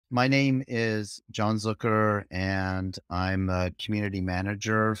My name is Jon Zucker, and I'm a community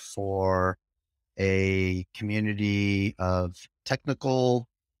manager for a community of technical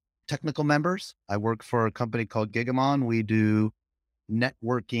members. I work for a company called Gigamon. We do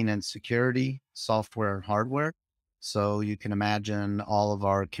networking and security software and hardware. So you can imagine all of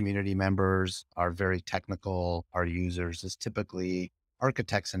our community members are very technical. Our users is typically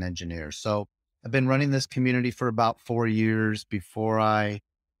architects and engineers. So I've been running this community for about 4 years. Before I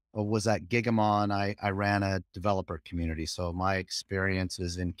was at Gigamon, I ran a developer community. So my experience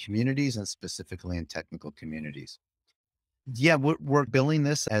is in communities and specifically in technical communities. Yeah, we're billing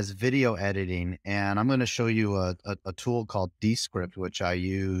this as video editing, and I'm going to show you a tool called Descript, which I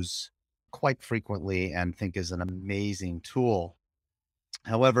use quite frequently and think is an amazing tool.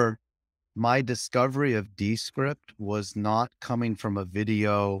 However, my discovery of Descript was not coming from a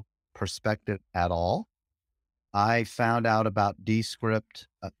video perspective at all. I found out about Descript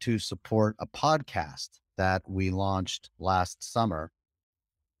to support a podcast that we launched last summer.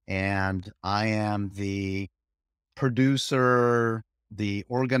 And I am the producer, the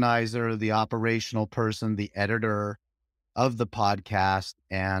organizer, the operational person, the editor of the podcast.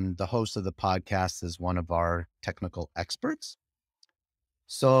 And the host of the podcast is one of our technical experts.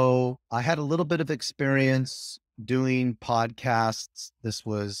 So I had a little bit of experience doing podcasts. This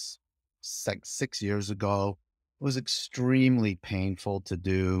was 6 years ago. It was extremely painful to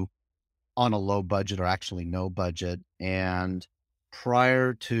do on a low budget or actually no budget. And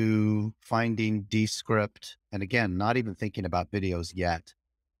prior to finding Descript, and again, not even thinking about videos yet,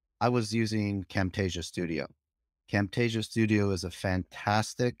 I was using Camtasia Studio. Camtasia Studio is a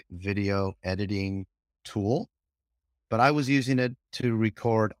fantastic video editing tool, but I was using it to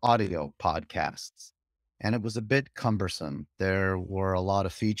record audio podcasts. And it was a bit cumbersome. There were a lot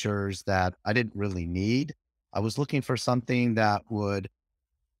of features that I didn't really need. I was looking for something that would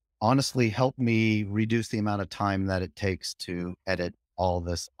honestly help me reduce the amount of time that it takes to edit all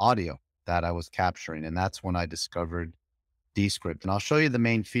this audio that I was capturing. And that's when I discovered Descript. And I'll show you the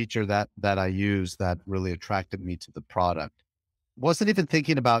main feature that I use that really attracted me to the product. Wasn't even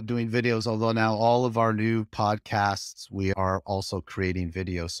thinking about doing videos, although now all of our new podcasts, we are also creating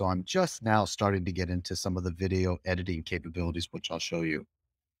videos. So I'm just now starting to get into some of the video editing capabilities, which I'll show you.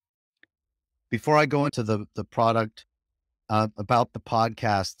 Before I go into the product, about the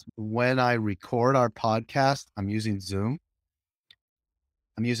podcast, when I record our podcast, I'm using Zoom.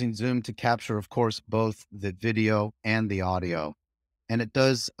 I'm using Zoom to capture, of course, both the video and the audio, and it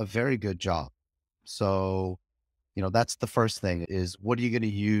does a very good job. So, that's the first thing is what are you going to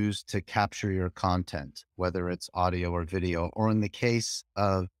use to capture your content, whether it's audio or video, or in the case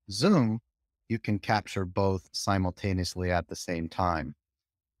of Zoom, you can capture both simultaneously at the same time.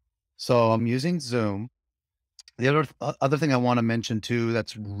 So I'm using Zoom. The other thing I want to mention too,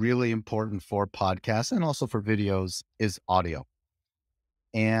 that's really important for podcasts and also for videos is audio.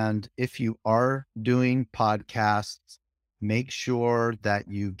 And if you are doing podcasts, make sure that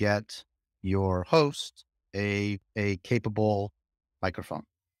you get your host a capable microphone.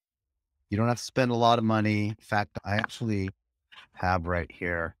 You don't have to spend a lot of money. In fact, I actually have right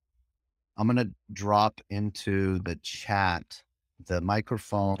here. I'm going to drop into the chat the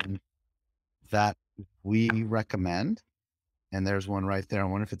microphone that we recommend. And there's one right there. I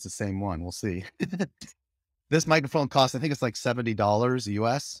wonder if it's the same one. We'll see. This microphone costs, I think it's like $70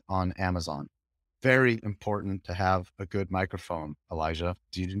 US on Amazon. Very important to have a good microphone, Elijah.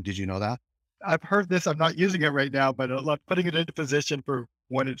 Did you know that? I've heard this. I'm not using it right now, but I love putting it into position for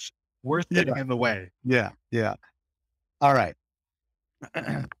when it's worth getting Yeah. in the way. Yeah. Yeah. All right.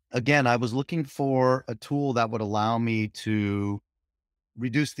 Again, I was looking for a tool that would allow me to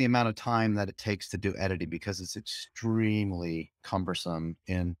reduce the amount of time that it takes to do editing because it's extremely cumbersome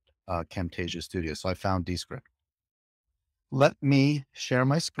in Camtasia Studio. So I found Descript. Let me share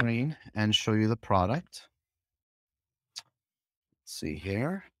my screen and show you the product. Let's see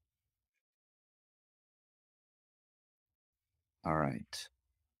here. All right.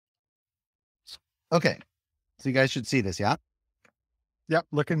 Okay. So you guys should see this. Yeah. Yep,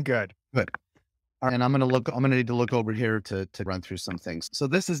 looking good. Good. All right. And I'm going to need to look over here to run through some things. So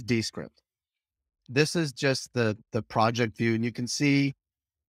this is Descript. This is just the project view, and you can see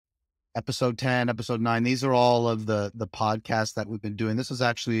episode 10, episode 9. These are all of the podcasts that we've been doing. This is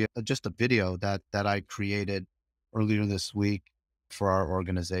actually just a video that I created earlier this week for our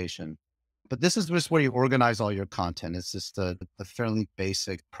organization. But this is just where you organize all your content. It's just a fairly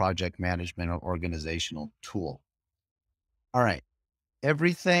basic project management or organizational tool. All right.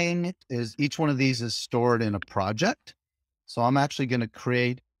 Each one of these is stored in a project. So I'm actually going to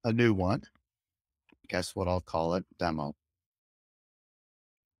create a new one. Guess what I'll call it? Demo.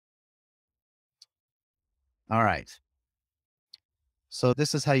 All right. So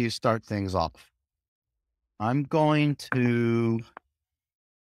this is how you start things off. I'm going to,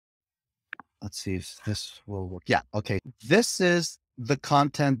 let's see if this will work. Yeah. Okay. This is the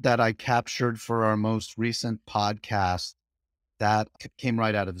content that I captured for our most recent podcast that came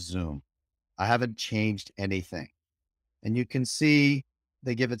right out of Zoom. I haven't changed anything. And you can see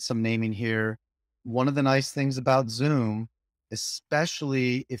they give it some naming here. One of the nice things about Zoom,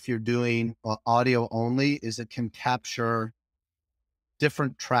 especially if you're doing audio only, is it can capture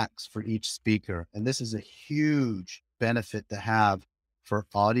different tracks for each speaker. And this is a huge benefit to have for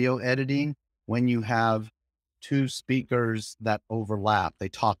audio editing when you have two speakers that overlap. They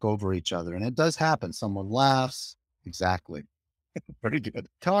talk over each other. And it does happen. Someone laughs. Exactly. Very good.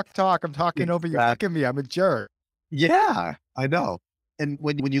 Talk, talk. I'm talking over you. Exactly. Forgive me. I'm a jerk. Yeah, I know. And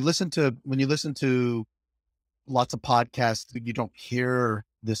when you listen to lots of podcasts, you don't hear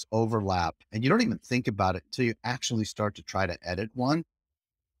this overlap and you don't even think about it until you actually start to try to edit one.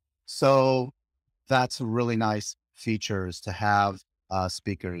 So that's a really nice feature is to have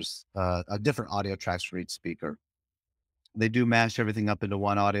speakers, different audio tracks for each speaker. They do mash everything up into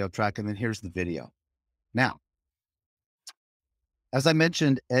one audio track. And then here's the video. Now, as I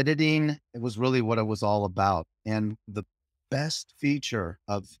mentioned, editing, it was really what it was all about. And the best feature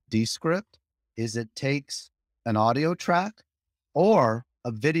of Descript is it takes an audio track or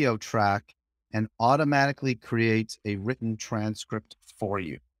a video track and automatically creates a written transcript for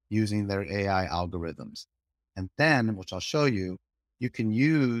you using their AI algorithms. And then, which I'll show you, you can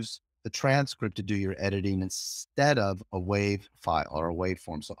use the transcript to do your editing instead of a WAV file or a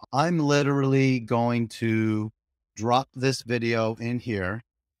waveform. So I'm literally going to drop this video in here.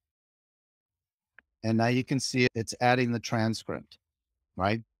 And now you can see it's adding the transcript,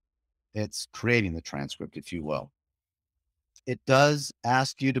 right? It's creating the transcript, if you will. It does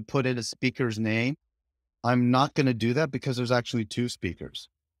ask you to put in a speaker's name. I'm not going to do that because there's actually two speakers.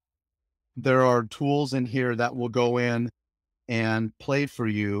 There are tools in here that will go in and play for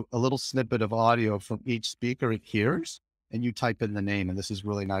you a little snippet of audio from each speaker it hears, and you type in the name. And this is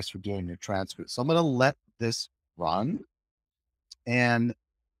really nice for doing your transcript. So I'm going to let this run, and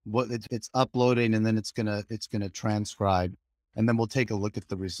it's uploading, and then it's gonna transcribe, and then we'll take a look at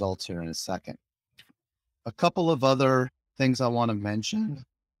the results here in a second. A couple of other things I want to mention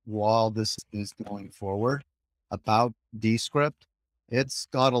while this is going forward about Descript. It's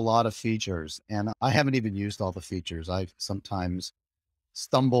got a lot of features, and I haven't even used all the features. I sometimes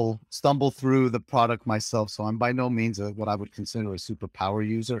stumble through the product myself, so I'm by no means what I would consider a super power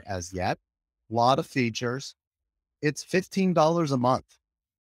user as yet. A lot of features. It's $15 a month,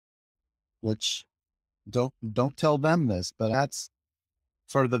 which don't tell them this, but that's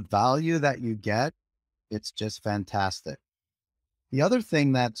for the value that you get. It's just fantastic. The other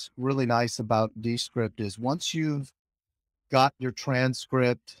thing that's really nice about Descript is once you've got your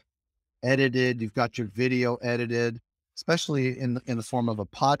transcript edited, you've got your video edited, especially in the form of a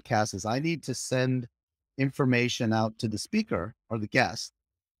podcast, is I need to send information out to the speaker or the guest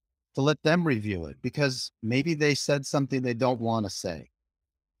to let them review it because maybe they said something they don't want to say.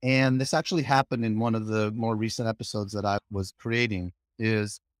 And this actually happened in one of the more recent episodes that I was creating.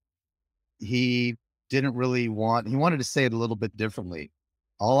 Is he didn't really want, he wanted to say it a little bit differently.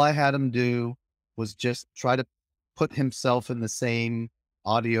 All I had him do was just try to put himself in the same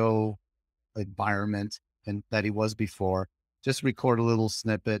audio environment and that he was before, just record a little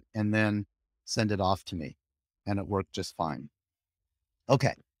snippet and then send it off to me. And it worked just fine.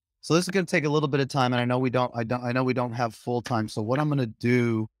 Okay. So this is going to take a little bit of time, and I know we don't have full time. So what I'm going to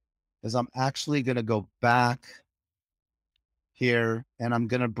do is I'm actually going to go back here and I'm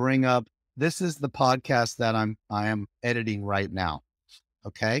going to bring up, this is the podcast that I am editing right now.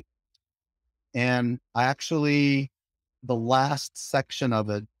 Okay. And the last section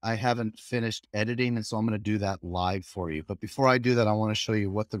of it, I haven't finished editing. And so I'm going to do that live for you. But before I do that, I want to show you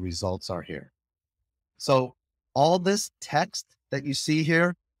what the results are here. So all this text that you see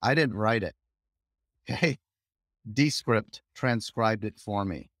here, I didn't write it. Okay. Descript transcribed it for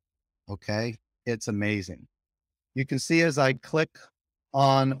me. Okay. It's amazing. You can see as I click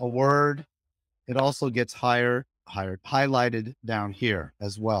on a word, it also gets highlighted down here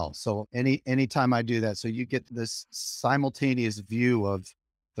as well. So anytime I do that, so you get this simultaneous view of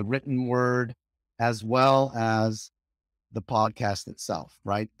the written word as well as the podcast itself,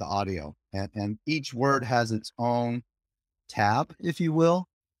 right? The audio, and each word has its own tab, if you will.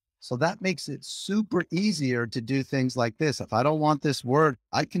 So that makes it super easier to do things like this. If I don't want this word,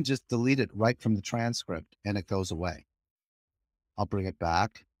 I can just delete it right from the transcript and it goes away. I'll bring it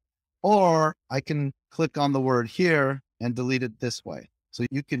back, or I can click on the word here and delete it this way. So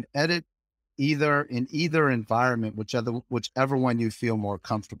you can edit either environment, whichever one you feel more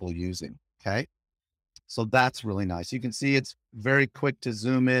comfortable using. Okay. So that's really nice. You can see it's very quick to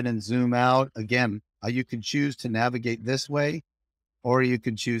zoom in and zoom out. Again, you can choose to navigate this way, or you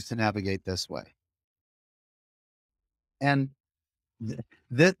can choose to navigate this way. And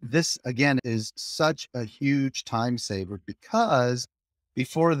this again is such a huge time saver, because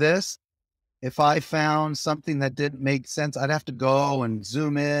before this, if I found something that didn't make sense, I'd have to go and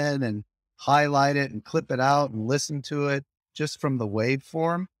zoom in and highlight it and clip it out and listen to it just from the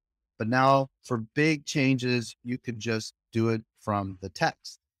waveform. But now for big changes, you could just do it from the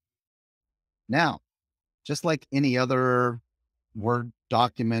text. Now, just like any other Word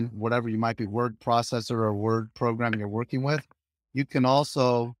document, whatever you might be, word processor or word program you're working with, you can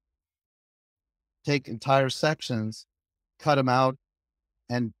also take entire sections, cut them out,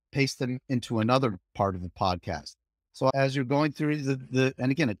 and paste them into another part of the podcast. So as you're going through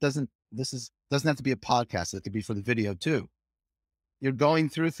and again, doesn't have to be a podcast. It could be for the video too. You're going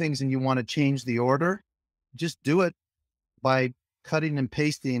through things and you want to change the order, just do it by cutting and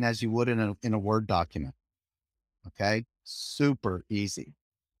pasting as you would in a Word document. Okay. Super easy.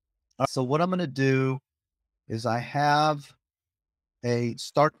 So what I'm going to do is I have a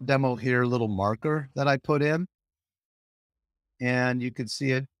start demo here, little marker that I put in, and you can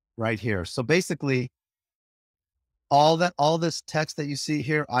see it right here. So basically all this text that you see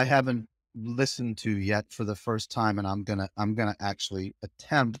here, I haven't listened to yet for the first time. And I'm going to actually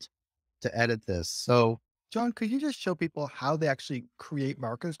attempt to edit this. So Jon, could you just show people how they actually create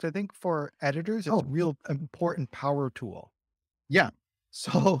markers? 'Cause I think for editors, it's a oh, real important power tool. yeah.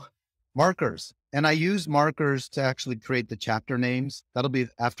 So markers, and I use markers to actually create the chapter names. That'll be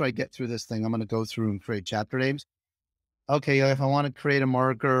after I get through this thing. I'm going to go through and create chapter names. Okay. If I want to create a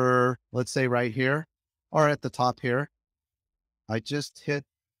marker, let's say right here or at the top here, I just hit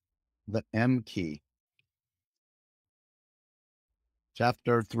the M key,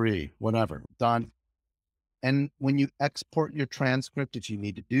 chapter 3, whatever, done. And when you export your transcript, if you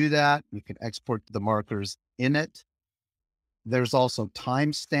need to do that, you can export the markers in it. There's also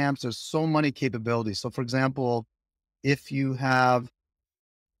timestamps. There's so many capabilities. So for example, if you have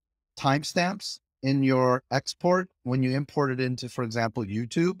timestamps in your export, when you import it into, for example,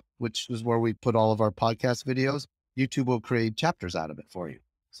 YouTube, which is where we put all of our podcast videos, YouTube will create chapters out of it for you.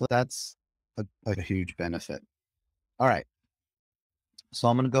 So that's a huge benefit. All right. So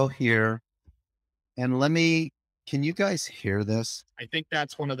I'm going to go here and can you guys hear this? I think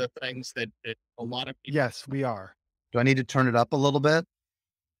that's one of the things that a lot of people, Yes, we are. Do I need to turn it up a little bit?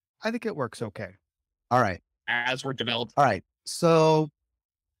 I think it works okay. All right. as we're developing, All right. So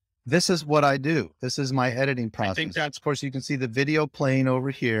this is what I do. This is my editing I process. think that's Of course, you can see the video playing over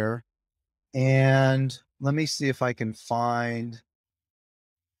here. And let me see if I can find.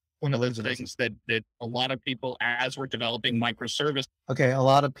 one of those things that a lot of people, as we're developing microservice, Okay. A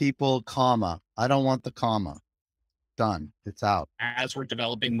lot of people, comma. I don't want the comma. Done. It's out. as we're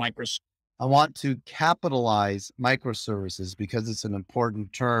developing microservice, I want to capitalize microservices because it's an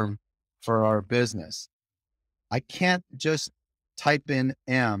important term for our business. I can't just type in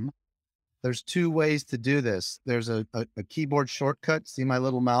M. There's two ways to do this. There's a keyboard shortcut. See my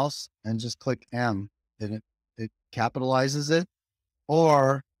little mouse and just click M and it capitalizes it.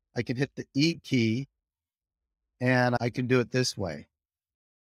 Or I can hit the E key and I can do it this way.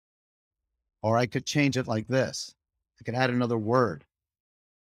 Or I could change it like this. I could add another word.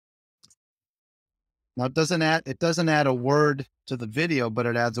 Now it doesn't add a word to the video, but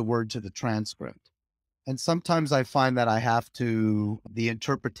it adds a word to the transcript. And sometimes I find that I have the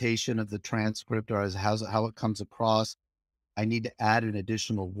interpretation of the transcript or how it comes across, I need to add an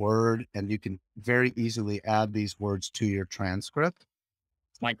additional word, and you can very easily add these words to your transcript.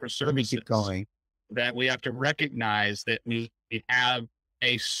 Let me keep microservices, going. that we have to recognize that we have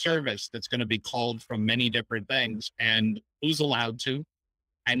a service that's going to be called from many different things, and who's allowed to,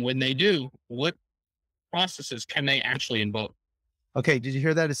 and when they do, what processes can they actually invoke? Okay, did you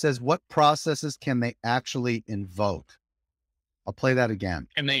hear that? It says, what processes can they actually invoke? I'll play that again.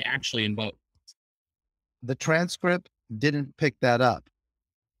 Can they actually invoke? The transcript didn't pick that up,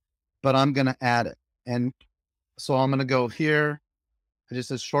 but I'm going to add it. And so I'm going to go here. I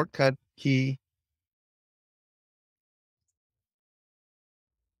just a shortcut key.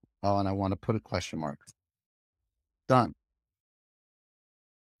 Oh, and I want to put a question mark. Done.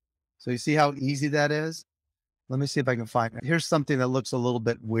 So you see how easy that is? Let me see if I can find it. Here's something that looks a little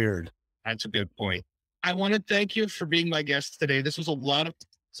bit weird. That's a good point. I want to thank you for being my guest today. This was a lot of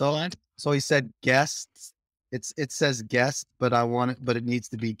So, fun. so he said guests. It says guest, but it needs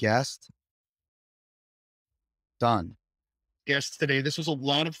to be guest. Done. Guest today. This was a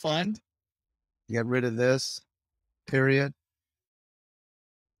lot of fun. Get rid of this period.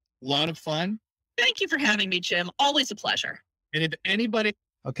 A lot of fun. Thank you for having me, Jim. Always a pleasure. And if anybody,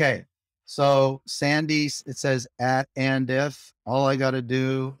 Okay. So Sandy, it says at and if. All I got to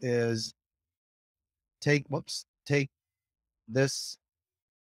do is take this.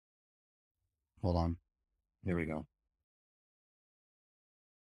 Hold on. Here we go.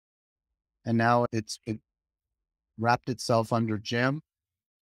 And now it wrapped itself under Jim.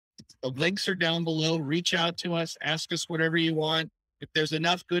 the links are down below. Reach out to us. Ask us whatever you want. If there's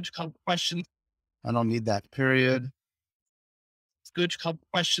enough good questions, I don't need that period.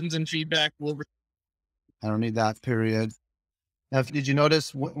 questions and feedback, I don't need that period. Now, did you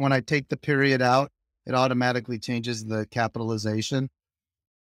notice when I take the period out, it automatically changes the capitalization?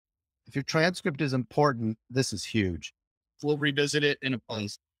 If your transcript is important, this is huge. we'll revisit it in a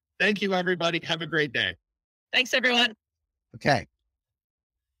post. Thank you, everybody. Have a great day. Thanks, everyone. Okay.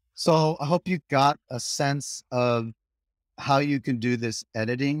 So I hope you got a sense of how you can do this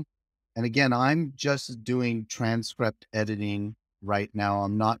editing. And again, I'm just doing transcript editing right now.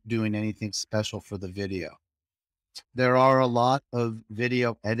 I'm not doing anything special for the video. There are a lot of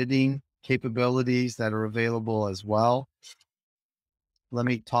video editing capabilities that are available as well. Let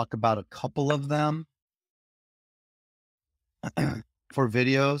me talk about a couple of them. For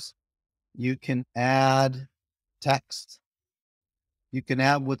videos, you can add text. You can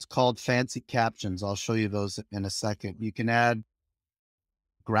add what's called fancy captions. I'll show you those in a second. You can add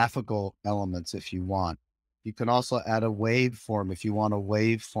graphical elements if you want. You can also add a waveform if you want a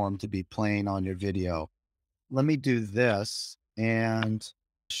waveform to be playing on your video. Let me do this and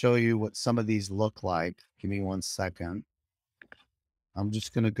show you what some of these look like. Give me 1 second. I'm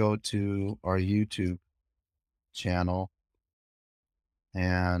just going to go to our YouTube channel.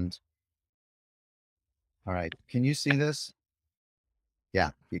 And all right, can you see this? Yeah,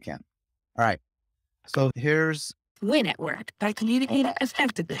 you can. All right. So here's Win at work by communicating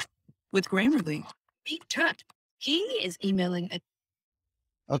effectively with Grammarly. Pete Tutt. He is emailing a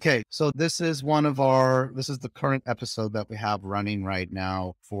okay. So this is the current episode that we have running right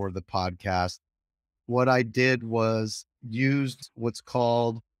now for the podcast. What I did was used what's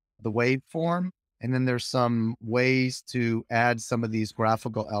called the waveform. And then there's some ways to add some of these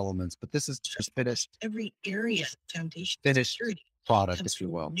graphical elements, but this is just finished every area of foundation Finished security product, comes if you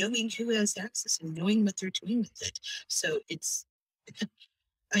will. knowing who has access and knowing what they're doing with it. So it's,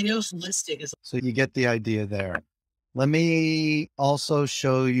 I know listing is. So you get the idea there. Let me also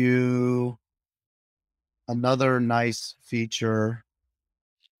show you another nice feature.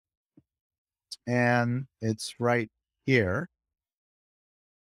 And it's right here.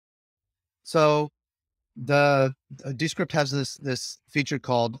 So the Descript has this feature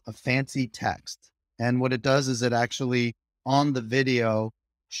called a fancy text. And what it does is it actually on the video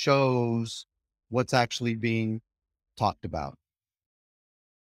shows what's actually being talked about.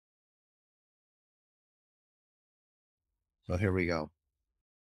 So here we go.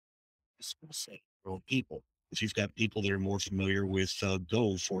 People. If you've got people that are more familiar with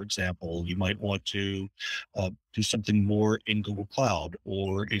Go, for example, you might want to do something more in Google Cloud,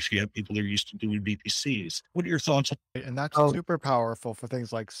 or if you have people that are used to doing VPCs. What are your thoughts? And that's Oh. super powerful for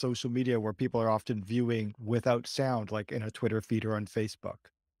things like social media where people are often viewing without sound, like in a Twitter feed or on Facebook.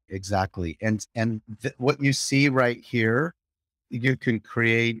 Exactly. And what you see right here, you can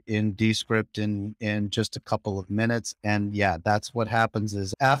create in Descript in just a couple of minutes. And yeah, that's what happens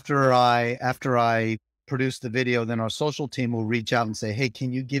is after I produce the video, then our social team will reach out and say, hey,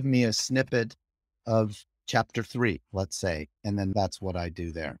 can you give me a snippet of chapter 3, let's say? And then that's what I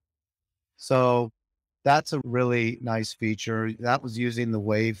do there. So that's a really nice feature. That was using the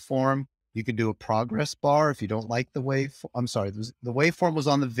waveform. You could do a progress bar if you don't like the wave. I'm sorry, the waveform was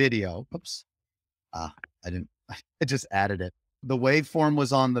on the video. Oops. I just added it. The waveform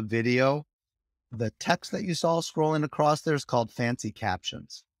was on the video. The text that you saw scrolling across there is called fancy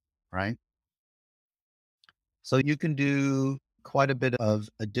captions, right? So you can do quite a bit of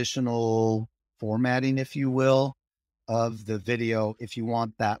additional formatting, if you will, of the video if you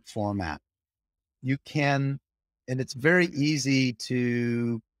want that format. You can, and it's very easy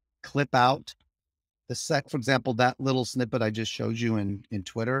to clip out for example, that little snippet I just showed you in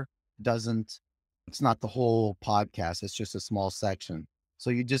Twitter it's not the whole podcast. It's just a small section. So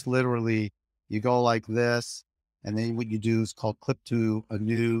you just literally, you go like this, and then what you do is called clip to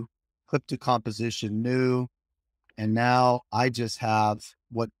composition new. And now I just have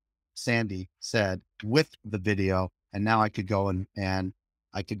what Sandy said with the video. And now I could go and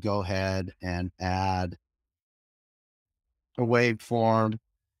I could go ahead and add a waveform,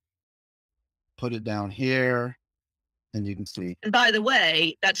 put it down here, And you can see. And by the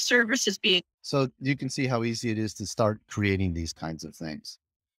way, that service is being. So you can see how easy it is to start creating these kinds of things.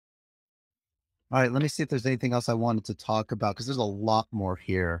 All right, let me see if there's anything else I wanted to talk about, because there's a lot more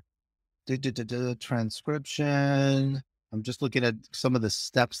here. Transcription. I'm just looking at some of the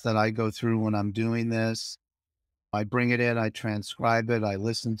steps that I go through when I'm doing this. I bring it in, I transcribe it, I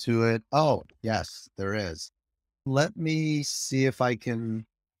listen to it. Oh, yes, there is. Let me see if I can.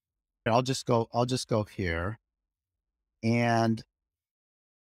 I'll just go here and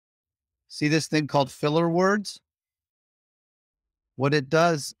see this thing called filler words. What it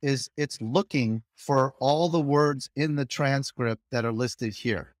does is it's looking for all the words in the transcript that are listed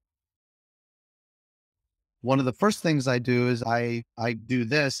here. One of the first things I do is I do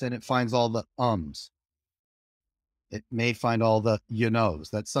this, and it finds all the ums. It may find all the you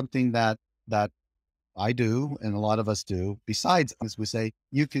knows. That's something that I do, and a lot of us do. Besides, as we say,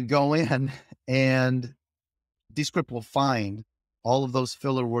 you can go in and Descript will find all of those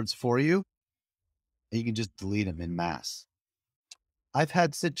filler words for you, and you can just delete them in mass. I've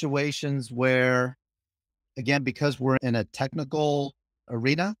had situations where, again, because we're in a technical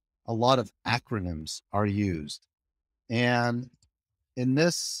arena, a lot of acronyms are used. And in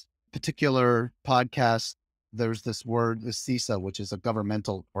this particular podcast, there's this word, the CISA, which is a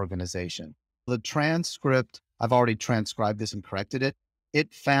governmental organization. The transcript, I've already transcribed this and corrected it.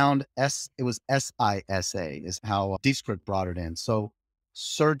 It found it was SISA is how Descript brought it in. So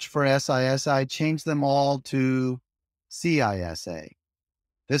search for SISA, change them all to CISA.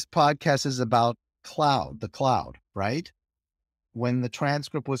 This podcast is about the cloud, right? When the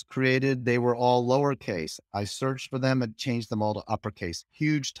transcript was created, they were all lowercase. I searched for them and changed them all to uppercase.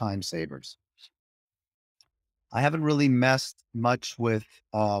 Huge time savers. I haven't really messed much with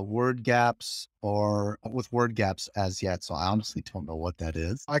word gaps or with word gaps as yet, so I honestly don't know what that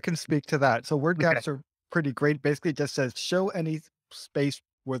is. I can speak to that. So word gaps are pretty great. Basically, it just says show any space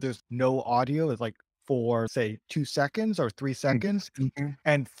where there's no audio. It's like for say 2 seconds or 3 seconds,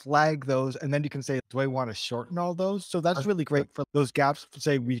 and flag those. And then you can say, do I want to shorten all those? So that's really great for those gaps.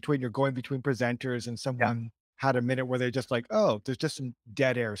 Say you're going between presenters and someone had a minute where they're just like, oh, there's just some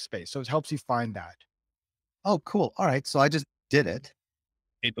dead air space. So it helps you find that. Oh, cool. All right. So I just did it.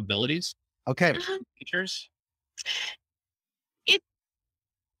 Capabilities, Okay. features.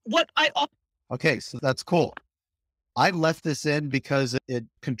 Okay. So that's cool. I left this in because it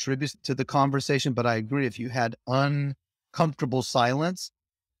contributes to the conversation, but I agree. If you had uncomfortable silence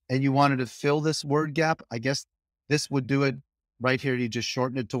and you wanted to fill this word gap, I guess this would do it right here. You just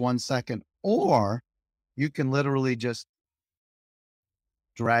shorten it to 1 second, or you can literally just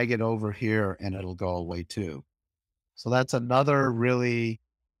drag it over here and it'll go away too. So that's another really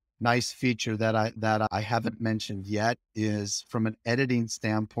nice feature that I haven't mentioned yet, is from an editing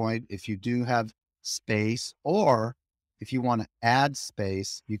standpoint. If you do have space, or if you want to add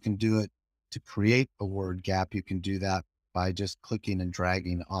space, you can do it to create a word gap. You can do that by just clicking and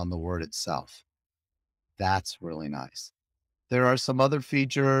dragging on the word itself. That's really nice. There are some other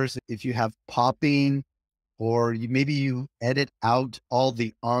features. If you have popping, or maybe you edit out all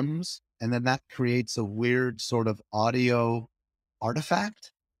the ums, and then that creates a weird sort of audio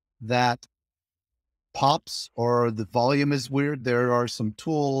artifact that pops, or the volume is weird. There are some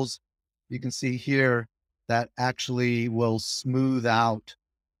tools you can see here that actually will smooth out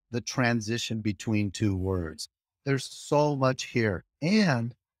the transition between two words. There's so much here.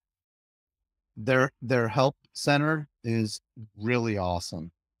 And their help center is really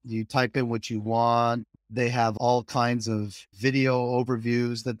awesome. You type in what you want. They have all kinds of video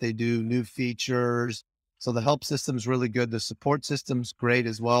overviews that they do, new features. So the help system's really good. The support system's great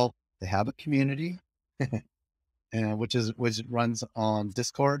as well. They have a community, and which runs on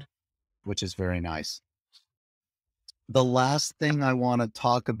Discord, which is very nice. The last thing I want to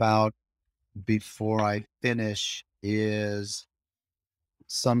talk about before I finish is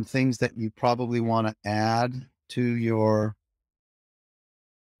some things that you probably want to add to your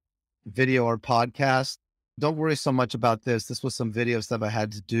video or podcast. Don't worry so much about this. This was some video stuff I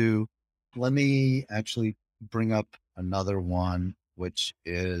had to do. Let me actually bring up another one, which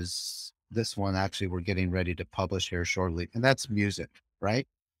is this one. Actually, we're getting ready to publish here shortly, and that's music, right?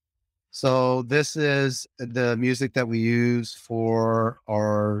 So this is the music that we use for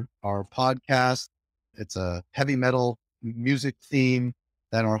our podcast. It's a heavy metal music theme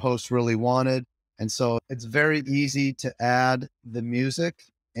that our host really wanted. And so it's very easy to add the music.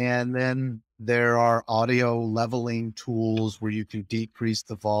 And then there are audio leveling tools where you can decrease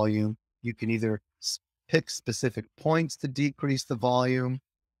the volume. You can either pick specific points to decrease the volume,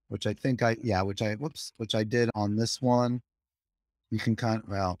 which I think which I did on this one. You can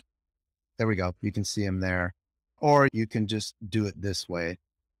there we go. You can see them there. or you can just do it this way.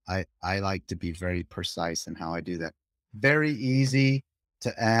 I like to be very precise in how I do that. Very easy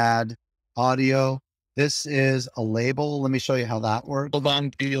to add audio. This is a label. Let me show you how that works.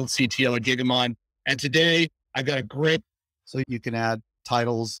 Long Field CTO at Gigamon. And today I got a great. So you can add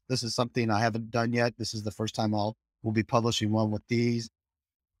titles. This is something I haven't done yet. This is the first time we'll be publishing one with these.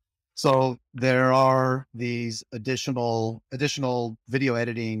 So there are these additional video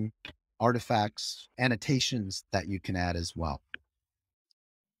editing artifacts, annotations that you can add as well.